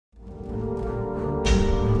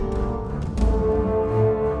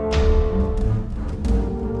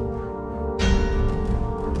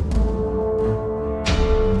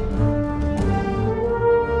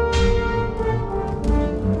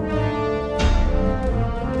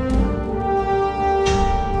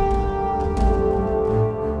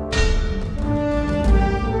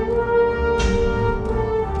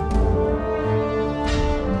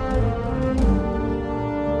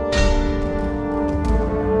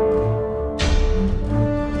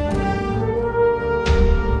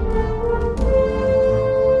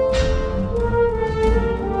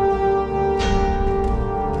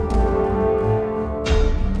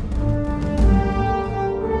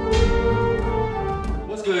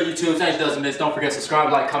good, YouTube? Thanks, doesn't miss. Don't forget to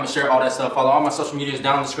subscribe, like, comment, share, all that stuff. Follow all my social medias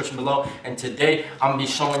down in the description below. And today, I'm gonna be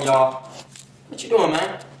showing y'all. What you doing,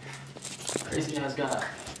 man? Crazy ass guy.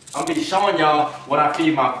 I'm gonna be showing y'all what I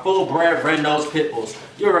feed my full-bred red-nosed pit bulls.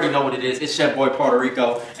 You already know what it is. It's Chef Boy Puerto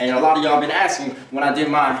Rico. And a lot of y'all been asking when I did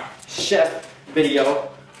my chef video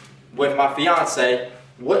with my fiance,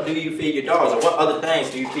 what do you feed your dogs, or what other things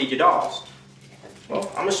do you feed your dogs? Well,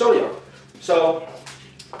 I'm gonna show you. So,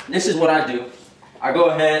 this is what I do. I go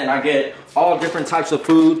ahead and I get all different types of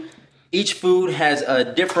food. Each food has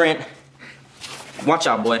a different, watch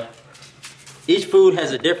out boy. Each food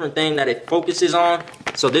has a different thing that it focuses on.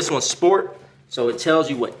 So this one's sport, so it tells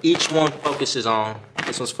you what each one focuses on.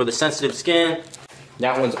 This one's for the sensitive skin.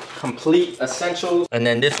 That one's complete essentials. And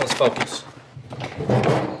then this one's focus.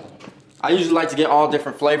 I usually like to get all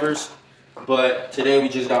different flavors, but today we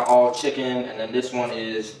just got all chicken, and then this one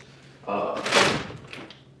is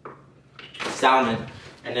salmon,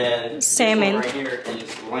 and then salmon. This one right here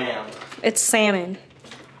is lamb. It's salmon.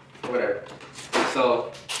 Whatever.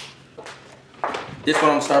 So this one I'm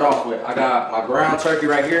gonna start off with. I got my ground turkey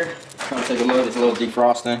right here. Come take a look. It's a little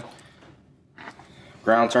defrosting.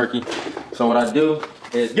 Ground turkey. So what I do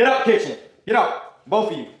is get out, kitchen. Get out,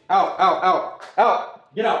 both of you. Out, out, out,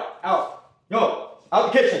 out. Get out, out. Go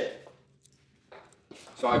out the kitchen.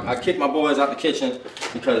 So I kick my boys out the kitchen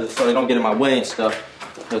because so they don't get in my way and stuff.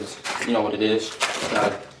 Because you know what it is.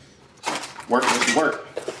 Gotta work with work.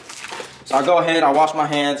 So I go ahead, I wash my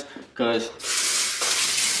hands because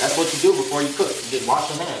that's what you do before you cook. You just wash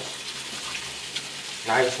your hands.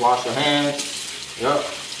 Nice, wash your hands. Yup.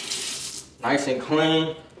 Nice and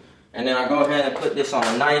clean. And then I go ahead and put this on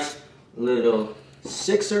a nice little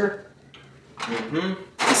sixer.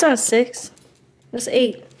 That's not 6. That's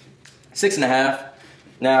 8. 6.5.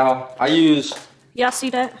 Now I use. Y'all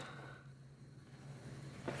see that?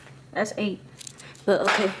 That's 8. But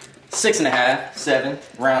okay. 6.5, 7,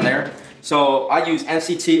 around there. So I use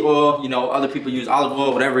MCT oil, you know, other people use olive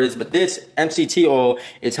oil, whatever it is, but this MCT oil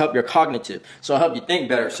is help your cognitive, so it help you think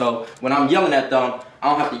better. So when I'm yelling at them, I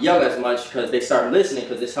don't have to yell as much because they start listening,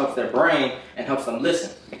 because this helps their brain and helps them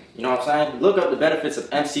listen. You know what I'm saying? Look up the benefits of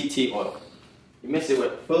MCT oil. You mix it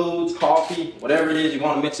with foods, coffee, whatever it is you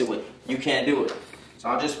want to mix it with. You can't do it. So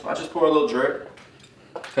I just pour a little drip,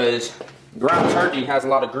 because ground turkey has a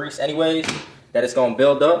lot of grease anyways that it's gonna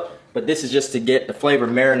build up. But this is just to get the flavor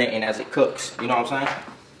marinating as it cooks. You know what I'm saying?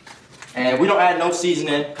 And we don't add no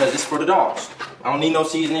seasoning because it's for the dogs. I don't need no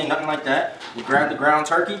seasoning, nothing like that. You grab the ground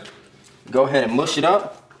turkey, go ahead and mush it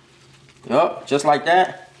up. Yup, just like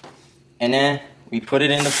that. And then we put it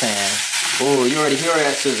in the pan. Oh, you already hear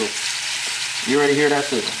that sizzle. You already hear that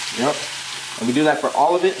sizzle. Yup. And we do that for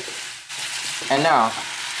all of it. And now,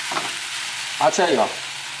 I'll tell y'all,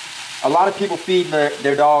 a lot of people feed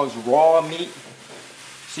their dogs raw meat.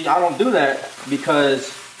 See, I don't do that because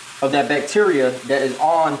of that bacteria that is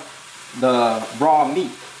on the raw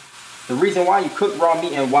meat. The reason why you cook raw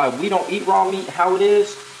meat and why we don't eat raw meat how it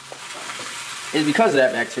is because of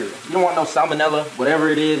that bacteria. You don't want no salmonella, whatever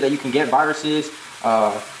it is that you can get, viruses,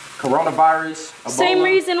 coronavirus, Ebola. Same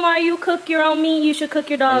reason why you cook your own meat, you should cook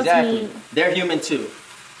your dog's exactly. meat. They're human too.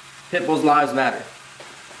 Pit bulls' lives matter.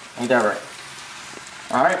 Ain't that right?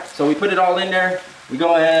 Alright, so we put it all in there. We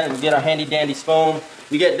go ahead and get our handy dandy spoon.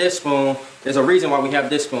 We get this spoon. There's a reason why we have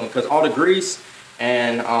this spoon, because all the grease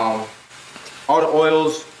and all the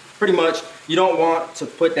oils, pretty much, you don't want to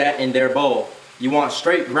put that in their bowl. You want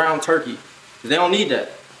straight ground turkey, because they don't need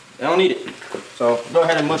that. They don't need it. So go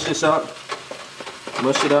ahead and mush this up.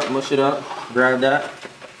 Mush it up, mush it up. Grab that.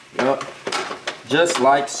 Yep. Just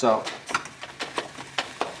like so.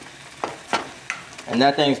 And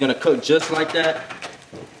that thing's gonna cook just like that.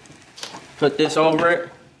 Put this over it.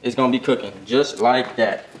 It's gonna be cooking just like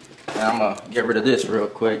that. And I'm gonna get rid of this real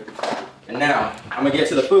quick. And now I'm gonna get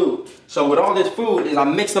to the food. So with all this food is I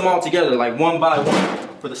mix them all together like one by one.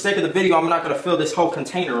 For the sake of the video, I'm not gonna fill this whole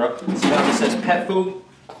container up. So now it says pet food,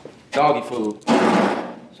 doggy food. So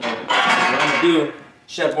what I'm gonna do,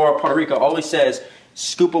 Chef Boy Puerto Rico always says,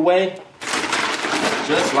 scoop away,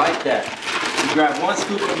 just like that. You grab one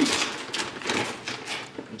scoop of each.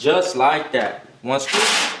 Just like that. One scoop.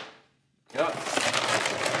 Yep.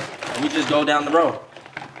 We just go down the road.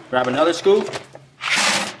 Grab another scoop.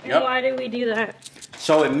 And why do we do that?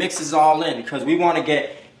 So it mixes all in, because we want to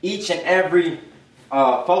get each and every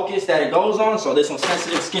focus that it goes on. So this one's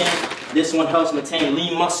sensitive skin. This one helps maintain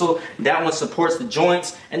lean muscle. That one supports the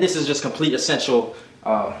joints. And this is just complete essential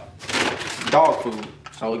dog food.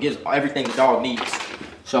 So it gives everything the dog needs.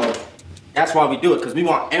 So that's why we do it, because we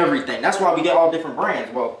want everything. That's why we get all different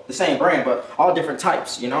brands. Well, the same brand, but all different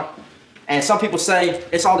types, you know? And some people say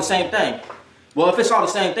it's all the same thing. Well, if it's all the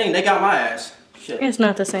same thing, they got my ass. Shit. It's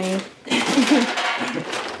not the same.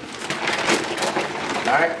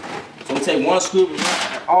 Alright? So we take 1 scoop,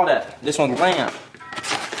 all that. This one's lamb.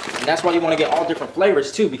 And that's why you want to get all different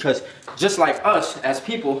flavors too, because just like us as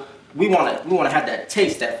people, we want to have that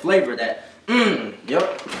taste, that flavor, that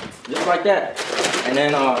yep, just like that. And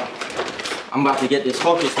then I'm about to get this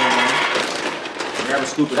focus one, man. Grab a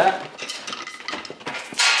scoop of that.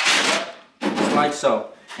 Just like so.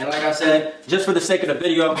 And like I said, just for the sake of the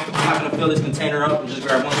video, I'm going to fill this container up and just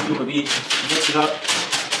grab 1 scoop of each, mix it up.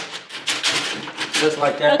 Just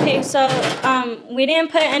like that. Okay, so we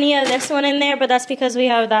didn't put any of this one in there, but that's because we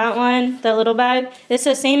have that one, the little bag. It's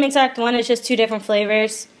the same exact one, it's just 2 different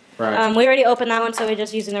flavors. Right. We already opened that one, so we're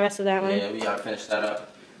just using the rest of that one. Yeah, we gotta finish that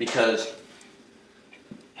up. Because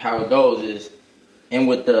how it goes is in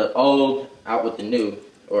with the old, out with the new.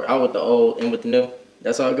 Or out with the old, in with the new.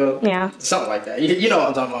 That's how it goes? Yeah. Something like that. You know what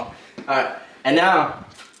I'm talking about. Alright, and now,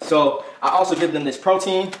 so I also give them this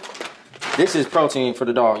protein. This is protein for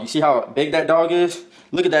the dog. You see how big that dog is?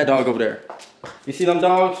 Look at that dog over there. You see them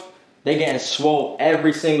dogs? They getting swole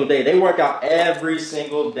every single day. They work out every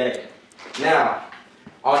single day. Now,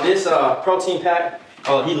 on this protein pack,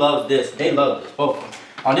 oh, he loves this. They love this, both of them.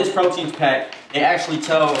 On this protein pack, they actually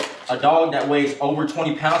tell a dog that weighs over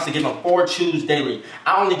 20 pounds to give them 4 chews daily.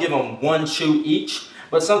 I only give them 1 chew each.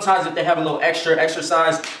 But sometimes if they have a little extra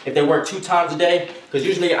exercise, if they work 2 times a day, because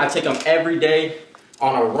usually I take them every day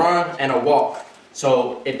on a run and a walk.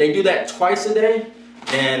 So if they do that twice a day,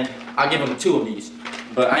 then I give them 2 of these.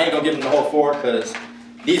 But I ain't gonna give them the whole 4 because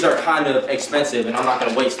these are kind of expensive and I'm not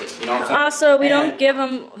gonna waste it. You know what I'm saying? Also, we don't give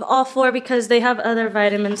them all 4 because they have other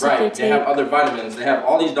vitamins that they take. They have other vitamins. They have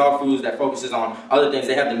all these dog foods that focuses on other things.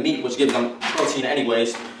 They have the meat, which gives them protein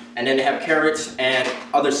anyways. And then they have carrots and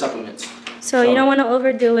other supplements. So you don't want to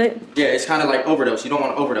overdo it. Yeah, it's kind of like overdose. You don't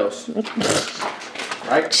want to overdose.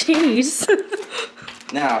 Right? Jeez.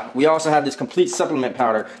 Now, we also have this complete supplement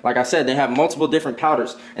powder. Like I said, they have multiple different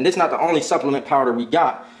powders. And this is not the only supplement powder we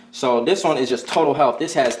got. So this one is just total health.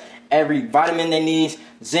 This has every vitamin they need,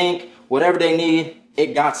 zinc, whatever they need,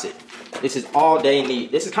 it got it. This is all they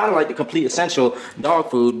need. This is kind of like the complete essential dog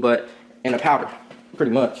food, but in a powder,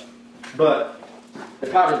 pretty much. But the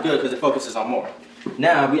powder is good because it focuses on more.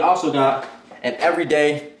 Now, we also got an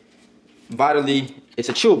everyday Vitally, it's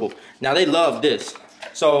a chewable. Now, they love this.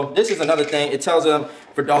 So this is another thing. It tells them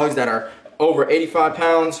for dogs that are over 85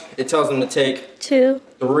 pounds, it tells them to take 2,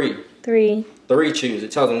 3. 3 chews.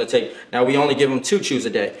 It tells them to take. Now we only give them 2 chews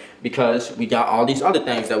a day because we got all these other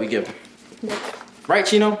things that we give them. Yeah. Right,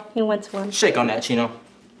 Chino? He wants one. Shake on that, Chino.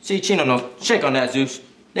 See, Chino knows. Shake on that, Zeus.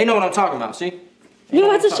 They know what I'm talking about. See? He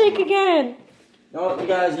wants to shake again. No, you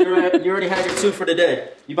guys, you already had your 2 for the day.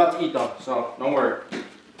 You about to eat them, so don't worry.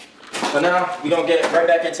 So now we're gonna get right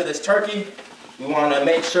back into this turkey. We want to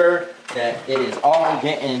make sure that it is all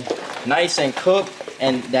getting nice and cooked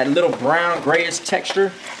and that little brown grayish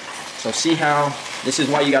texture. So see how this is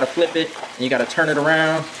why you got to flip it and you got to turn it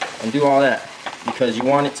around and do all that because you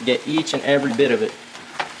want it to get each and every bit of it.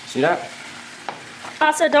 See that?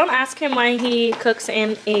 Also, don't ask him why he cooks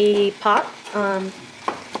in a pot.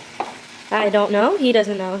 I don't know. He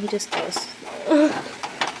doesn't know. He just does. Well,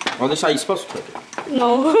 this is how you're supposed to cook it.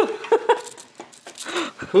 No.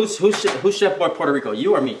 Who's Chef Boy Puerto Rico?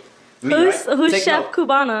 You or me? Who's Take Chef note.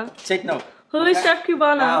 Cubana? Take note. Who is Chef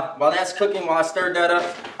Cubana? Now, while that's cooking, while I stirred that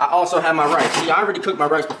up, I also have my rice. See, I already cooked my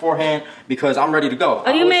rice beforehand because I'm ready to go.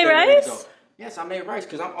 Oh, you made rice? Yes, I made rice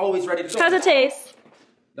because I'm always ready to go. How's it taste?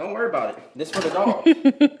 Don't worry about it. This for the dog.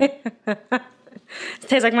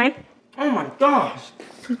 Tastes like mine? Oh my gosh.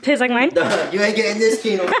 Tastes like mine? You ain't getting this,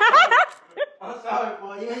 Kino. I'm sorry,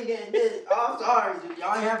 boy. You ain't getting this. Oh, I'm sorry.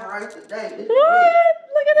 Y'all ain't having rice today. What?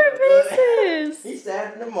 Look at their faces. He's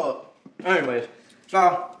setting them up. Anyways,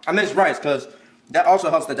 so I miss rice because that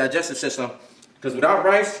also helps the digestive system. Because without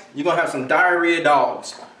rice, you're going to have some diarrhea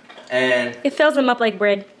dogs. And it fills them up like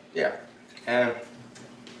bread. yeah. And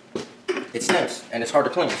it stinks. And it's hard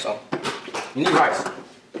to clean. So you need rice.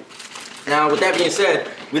 Now, with that being said,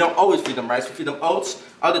 we don't always feed them rice. We feed them oats,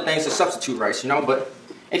 other things to substitute rice, you know. But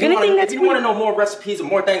if you want to know more recipes and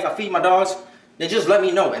more things I feed my dogs, then just let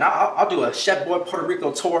me know. And I'll do a Chef Boy Puerto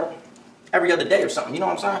Rico tour every other day or something. You know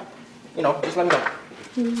what I'm saying? You know, just let me know.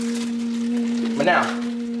 But now,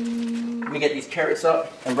 let me get these carrots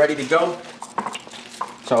up and ready to go.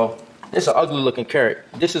 So, this is an ugly looking carrot.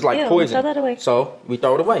 This is like poison. Throw that away. So, we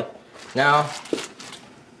throw it away. Now,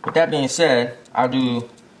 with that being said, I do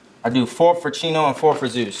 4 for Chino and 4 for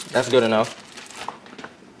Zeus. That's good enough.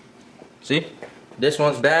 See? This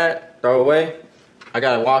one's bad. Throw away. I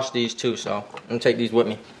gotta wash these too, so I'm gonna take these with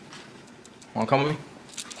me. Wanna come with me?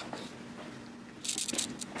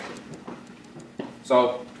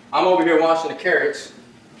 So I'm over here washing the carrots,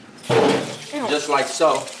 Ow. just like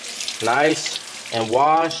so. Nice and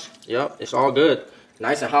washed. Yep, it's all good.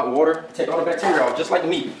 Nice and hot water. Take all the bacteria off, just like the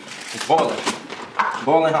meat. It's boiling.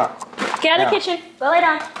 Boiling hot. Get out of the kitchen. Go lay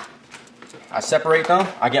down. I separate them.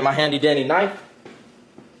 I get my handy dandy knife.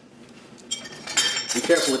 Be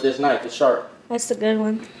careful with this knife, it's sharp. That's the good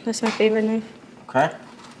one. That's my favorite knife. Okay.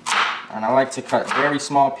 And I like to cut very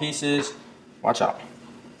small pieces. Watch out.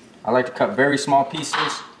 I like to cut very small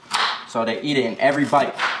pieces so they eat it in every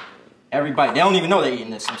bite. Every bite. They don't even know they're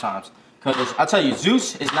eating this sometimes. Because I tell you,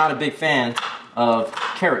 Zeus is not a big fan of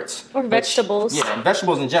carrots. Or vegetables. Yeah,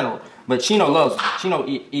 vegetables in general. But Chino loves them. Chino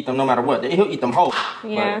eat them no matter what. He'll eat them whole.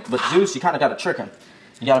 Yeah. But Zeus, you kind of got to trick him.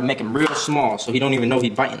 You got to make him real small so he don't even know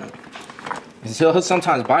he's biting them. He'll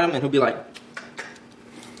sometimes bite them and he'll be like,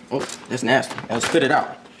 oh, that's nasty. And he'll spit it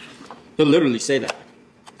out. He'll literally say that.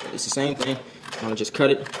 It's the same thing. I'm going to just cut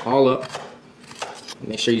it all up.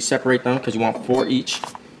 Make sure you separate them because you want 4 each.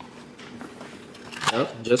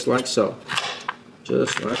 Yep, just like so.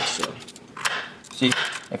 Just like so. See,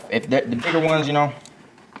 if the bigger ones, you know,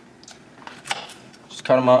 just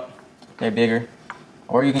cut them up. They're bigger.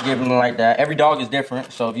 Or you can give them like that. Every dog is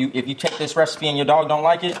different. So if you take this recipe and your dog don't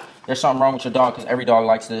like it, there's something wrong with your dog because every dog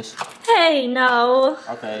likes this. Hey, no.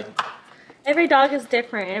 Okay. Every dog is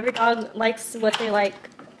different. Every dog likes what they like.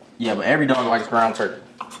 Yeah, but every dog likes ground turkey.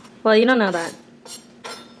 Well, you don't know that.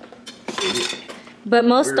 But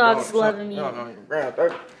most dogs love meat. Ground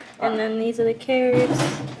turkey. And then these are the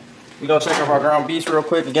carrots. We gonna check off our ground beef real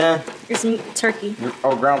quick again. It's turkey.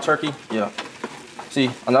 Oh, ground turkey? Yeah.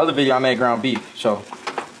 See, on the other video I made ground beef, so.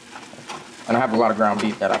 And I have a lot of ground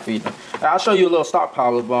beef that I feed them. I'll show you a little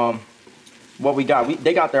stockpile of what we got.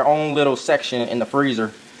 They got their own little section in the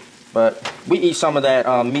freezer. But we eat some of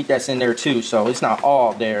that meat that's in there too, so it's not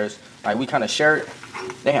all theirs. Like, we kind of share it.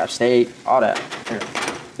 They have steak, all that. Here.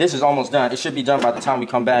 This is almost done. It should be done by the time we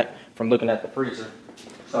come back from looking at the freezer.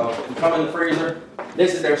 So we come in the freezer.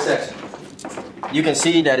 This is their section. You can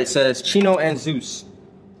see that it says Chino and Zeus.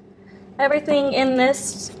 Everything in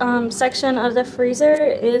this section of the freezer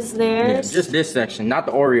is theirs. Yeah, just this section, not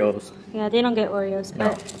the Oreos. Yeah, they don't get Oreos,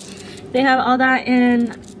 but they have all that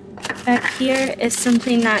in. Back here is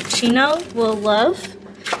something that Chino will love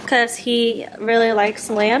because he really likes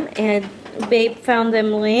lamb, and Babe found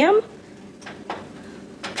them lamb.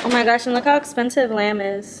 Oh my gosh, and look how expensive lamb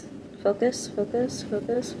is. Focus, focus,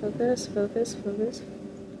 focus, focus, focus, focus.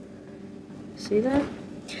 See that?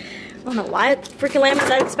 I don't know why freaking lamb is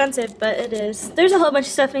that expensive, but it is. There's a whole bunch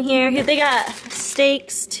of stuff in here. They got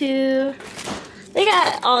steaks too. They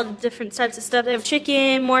got all different types of stuff. They have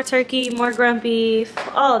chicken, more turkey, more ground beef,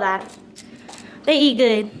 all of that. They eat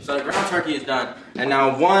good. So the ground turkey is done. And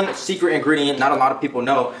now one secret ingredient, not a lot of people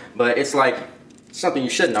know, but it's like something you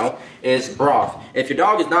should know, is broth. If your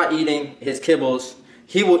dog is not eating his kibbles,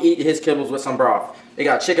 he will eat his kibbles with some broth. They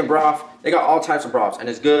got chicken broth. They got all types of broths. And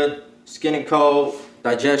it's good. Skin and cold,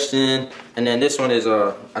 digestion. And then this one is,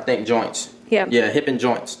 I think, joints. Yeah. Yeah, hip and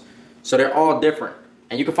joints. So they're all different.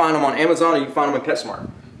 And you can find them on Amazon or you can find them in PetSmart.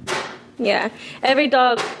 Yeah, every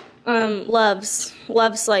dog loves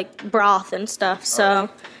like broth and stuff. So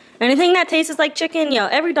anything that tastes like chicken,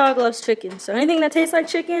 every dog loves chicken. So anything that tastes like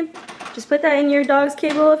chicken, just put that in your dog's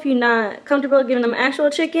kibble if you're not comfortable giving them actual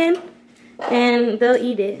chicken, and they'll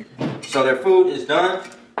eat it. So their food is done.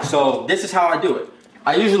 So this is how I do it.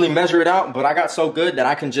 I usually measure it out, but I got so good that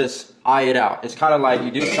I can just eye it out. It's kind of like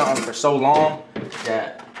you do something for so long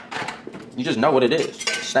that you just know what it is.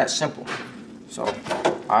 It's that simple. So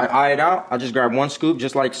I eye it out. I just grab 1 scoop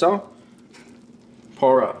just like so.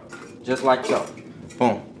 Pour up just like so.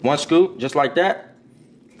 Boom. 1 scoop just like that.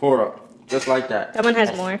 Pour up just like that. That one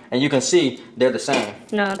has more. And you can see they're the same.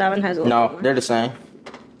 No, that one has a little more. They're the same.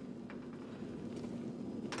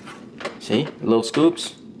 See? Little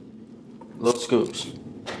scoops. Little scoops.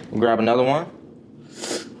 Grab another one.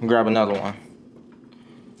 Grab another one.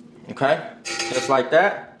 Okay? Just like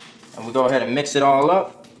that. And we go ahead and mix it all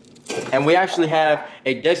up. And we actually have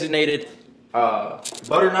a designated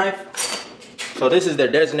butter knife. So this is their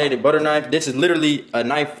designated butter knife. This is literally a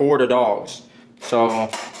knife for the dogs. So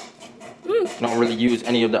don't really use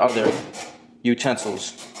any of the other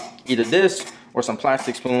utensils. Either this or some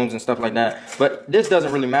plastic spoons and stuff like that. But this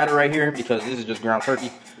doesn't really matter right here because this is just ground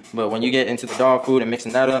turkey. But when you get into the dog food and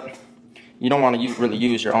mixing that up, you don't want to really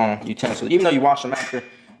use your own utensils. Even though you wash them after,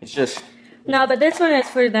 it's just... No, but this one is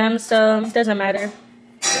for them, so it doesn't matter.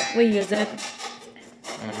 We use it.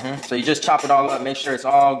 So you just chop it all up, make sure it's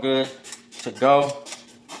all good to go.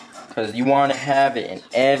 Because you want to have it in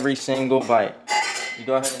every single bite. You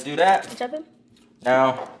go ahead and do that. Chop it.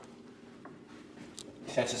 Now,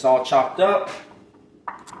 since it's all chopped up,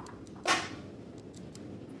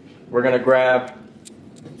 we're gonna grab,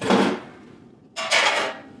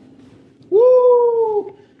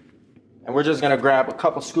 woo! And we're just gonna grab a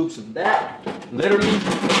couple scoops of that. Literally,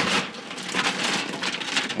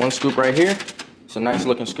 1 scoop right here. It's a nice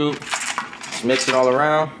looking scoop. Just mix it all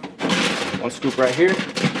around. 1 scoop right here.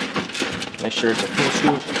 Make sure it's a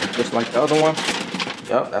full scoop, just like the other one.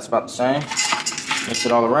 Yep, that's about the same. Mix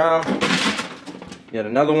it all around. Get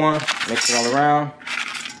another one. Mix it all around.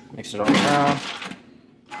 Mix it all around.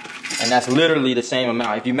 And that's literally the same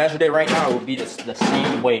amount. If you measured it right now, it would be the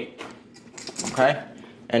same weight. Okay?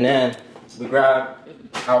 And then we grab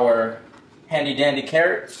our handy dandy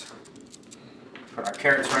carrots. Put our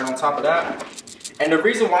carrots right on top of that. And the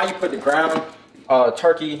reason why you put the ground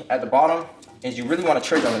turkey at the bottom is you really want to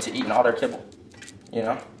trick them into eating all their kibble. You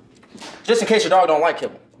know? Just in case your dog don't like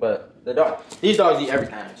kibble. But these dogs eat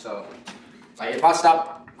everything. So, like, if I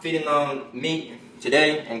stop feeding them meat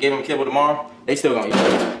today and give them kibble tomorrow, they still gonna eat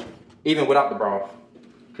it. Even without the broth.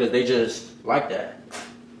 Because they just like that.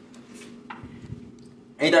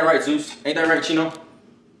 Ain't that right, Zeus? Ain't that right, Chino?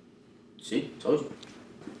 See? Told you.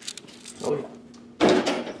 Told you.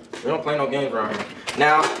 We don't play no games around here.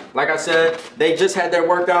 Now, like I said, they just had their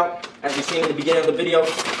workout. As you seen in the beginning of the video.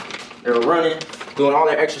 They were running, doing all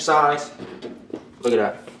their exercise. Look at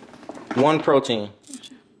that. 1 protein.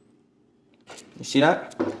 You see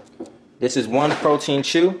that? This is 1 protein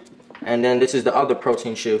chew. And then this is the other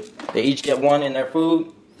protein chew. They each get 1 in their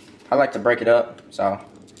food. I like to break it up. So,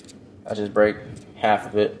 I just break half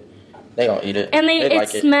of it. They don't eat it. And they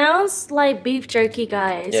like it. Smells like beef jerky,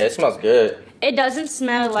 guys. Yeah, it smells good. It doesn't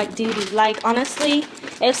smell like doo-doo. Like, honestly,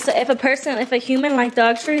 if a human like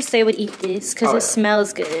dog food, they would eat this because it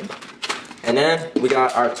smells good. And then we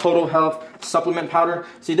got our Total Health supplement powder.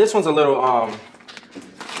 See, this one's a little,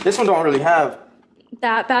 this one don't really have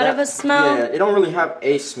that bad of a smell. Yeah, it don't really have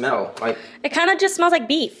a smell. Like, it kind of just smells like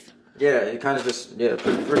beef. Yeah, it kind of just,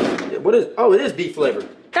 what is, oh, it is beef flavored.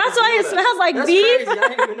 That's why it smells like That's beef. Crazy. I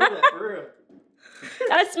didn't even know that, for real.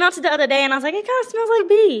 I smelled it the other day and I was like, it kind of smells like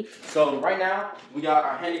beef. So right now, we got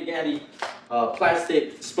our handy dandy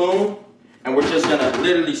plastic spoon. And we're just gonna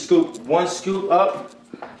literally scoop 1 scoop up.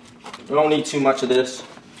 We don't need too much of this.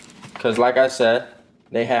 Because like I said,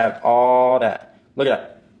 they have all that. Look at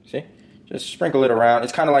that. See? Just sprinkle it around.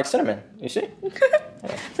 It's kind of like cinnamon. You see? Yeah.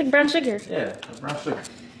 It's like brown sugar. Yeah, it's brown sugar.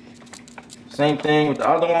 Same thing with the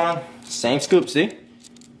other one. Same scoop, see?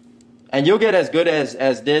 And you'll get as good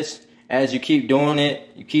as this as you keep doing it.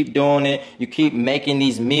 You keep doing it. You keep making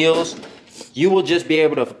these meals. You will just be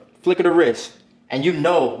able to flick of the wrist. And you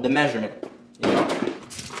know the measurement. You know?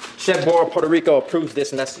 Chef BoiArPuertoRico approves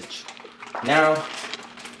this message. Now,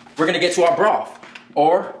 we're going to get to our broth.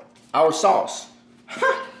 Or our sauce.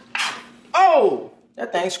 Oh!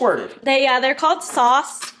 That thing squirted. They're called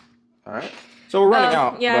sauce. Alright. So we're running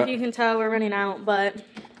out. Yeah, if you can tell, we're running out, but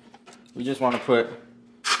we just want to put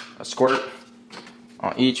a squirt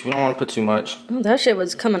on each. We don't want to put too much. Oh, that shit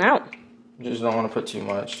was coming out. We just don't want to put too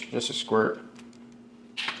much. Just a squirt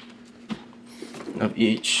of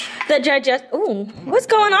each. Ooh, what's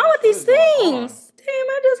going on with these things? Damn,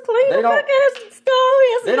 I just cleaned the fucking skull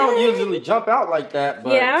yesterday. They don't usually jump out like that,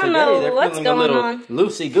 but yeah, I don't know they're what's feeling going a little on.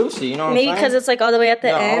 Loosey-goosey, you know what I'm saying? Maybe because it's like all the way at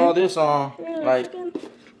the end. All this on, like...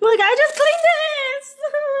 Look, I just cleaned this!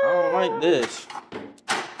 I don't like this.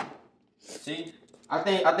 See? I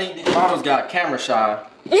think these bottles got camera shy.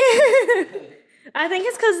 I think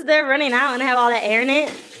it's because they're running out and they have all that air in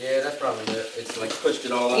it. Yeah, that's probably it. It's like pushed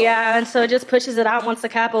it all up. Yeah, and so it just pushes it out once the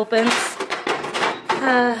cap opens.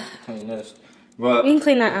 Clean this. But, we can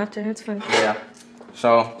clean that after, it's fine. Yeah.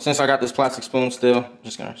 So, since I got this plastic spoon still, I'm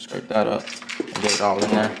just going to scrape that up and get it all in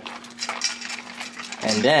there.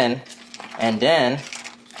 And then,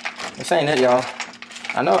 this ain't it, y'all.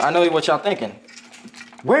 I know what y'all thinking.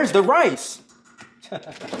 Where's the rice?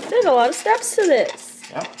 There's a lot of steps to this.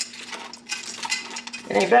 Yep.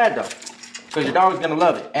 It ain't bad, though. Because your dog's going to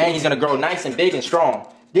love it. And he's going to grow nice and big and strong.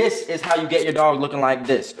 This is how you get your dog looking like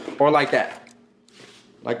this. Or like that.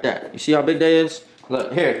 Like that. You see how big they is?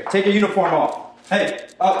 Look, here. Take your uniform off. Hey,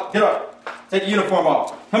 up, get up. Take your uniform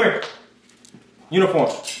off. Come here. Uniform.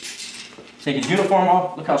 Take his uniform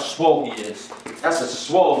off. Look how swole he is. That's a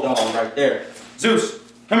swole dog right there. Zeus,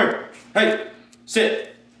 come here. Hey,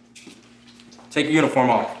 sit. Take your uniform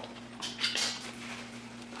off.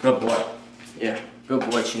 Good boy. Yeah, good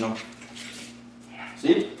boy, Chino.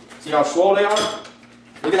 See? See how swole they are?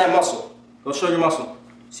 Look at that muscle. Go show your muscle.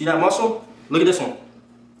 See that muscle? Look at this one.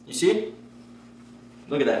 You see?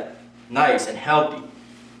 Look at that. Nice and healthy.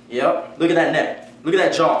 Yep. Look at that neck. Look at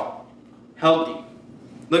that jaw. Healthy.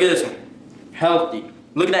 Look at this one. Healthy.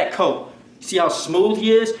 Look at that coat. See how smooth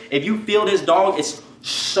he is? If you feel this dog is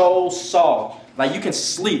so soft. Like, you can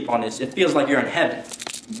sleep on this. It feels like you're in heaven.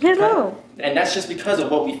 I know. And that's just because of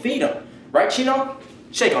what we feed them. Right, Chino?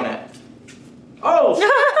 Shake on that. Oh,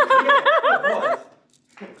 yeah,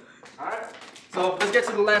 alright, so let's get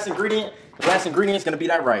to the last ingredient. The last ingredient is going to be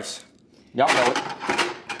that rice. Y'all know it.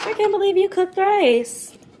 I can't believe you cooked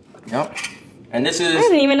rice. Yep. And this is... I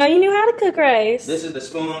didn't even know you knew how to cook rice. This is the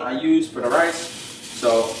spoon I use for the rice.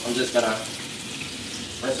 So I'm just going to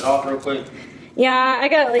rinse it off real quick. Yeah, I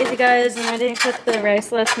got lazy, guys, and I didn't cook the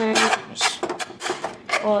rice last night.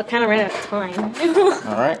 Well, it kind of ran out of time.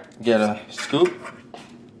 Alright, get a scoop.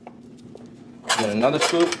 Get another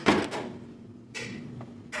scoop.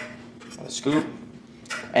 A scoop.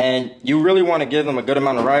 And you really want to give them a good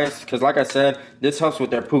amount of rice, because like I said, this helps with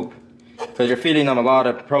their poop. Because you're feeding them a lot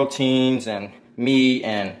of proteins and meat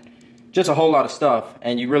and just a whole lot of stuff.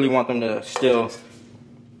 And you really want them to still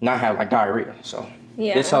not have like diarrhea. So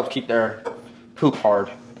yeah. This helps keep their poop hard.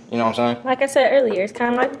 You know what I'm saying? Like I said earlier, it's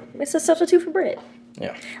kind of like, it's a substitute for bread.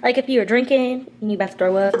 Yeah. Like if you were drinking and you about to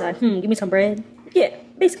throw up, like, give me some bread. Yeah,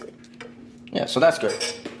 basically. Yeah, so that's good.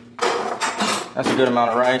 That's a good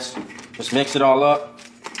amount of rice. Just mix it all up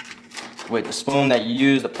with the spoon that you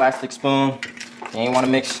use, the plastic spoon. You ain't want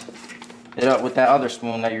to mix it up with that other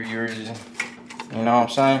spoon that you're using. You know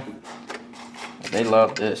what I'm saying? They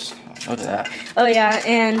love this. Look at that. Oh yeah,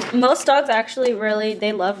 and most dogs actually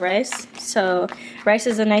they love rice. So rice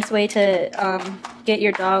is a nice way to get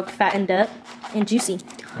your dog fattened up and juicy.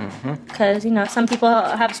 Because, you know, some people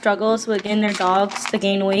have struggles with getting their dogs to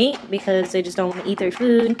gain weight because they just don't want to eat their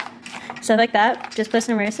food. Stuff like that. Just put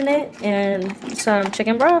some rice in it and some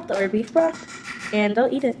chicken broth or beef broth, and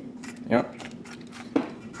they'll eat it. Yep.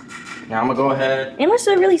 Now I'm going to go ahead. Unless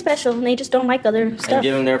they're really special and they just don't like other stuff. And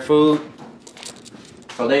give them their food.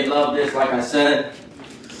 So they love this, like I said.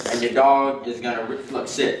 And your dog is going to, look,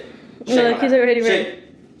 sit. Look, he's already ready. Shake.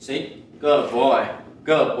 See? Good boy.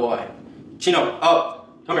 Good boy. Chino, up.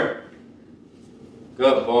 Come here.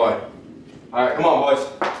 Good boy. All right, come on, boys.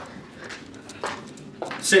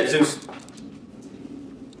 Sit, Zeus.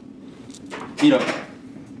 Eat up.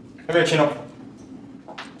 Come here, Chino.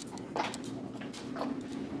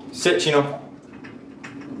 Sit, Chino.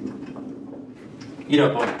 Eat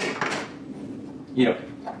up, boy. Eat up.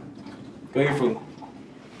 Go eat your food.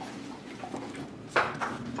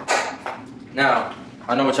 Now,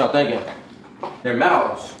 I know what y'all thinking. Their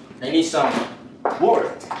mouths, they need some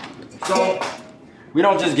water. So, we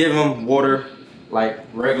don't just give them water like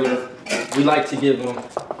regular. We like to give them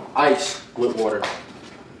ice with water.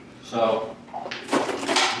 So,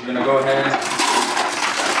 we're gonna go ahead and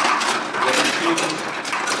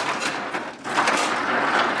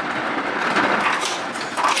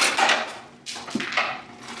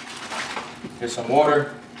get some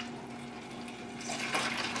water.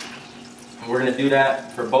 And we're gonna do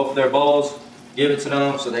that for both of their bowls. Give it to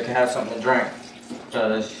them so they can have something to drink.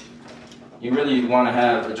 Because you really want to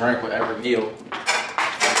have a drink with every meal.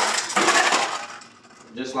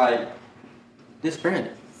 Just like this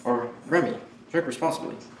Brandon or Remy. Drink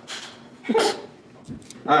responsibly.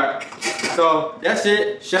 Alright, so that's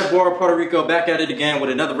it. Chef BoiArPuertoRico back at it again with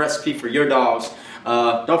another recipe for your dogs.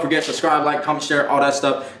 Don't forget, subscribe, like, comment, share, all that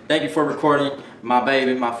stuff. Thank you for recording. My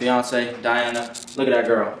baby, my fiance, Diana. Look at that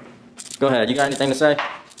girl. Go ahead, you got anything to say?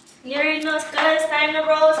 You already know it's good. It's time to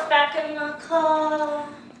roll us back in the car.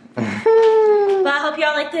 But I hope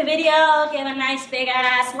y'all liked the video. Give a nice big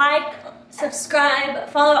ass like, subscribe,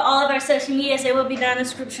 follow all of our social medias. They will be down in the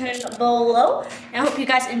description below. And I hope you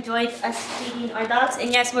guys enjoyed us feeding our dogs.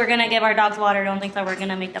 And yes, we're gonna give our dogs water. Don't think that we're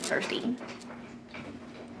gonna make them thirsty.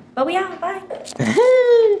 But we out. Bye.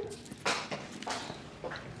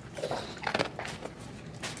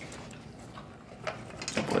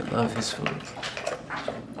 That boy love his food.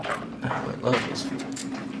 That boy love his food.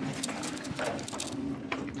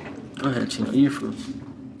 Go ahead, Chino, eat your food.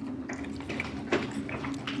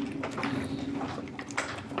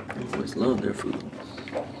 Boys love their food.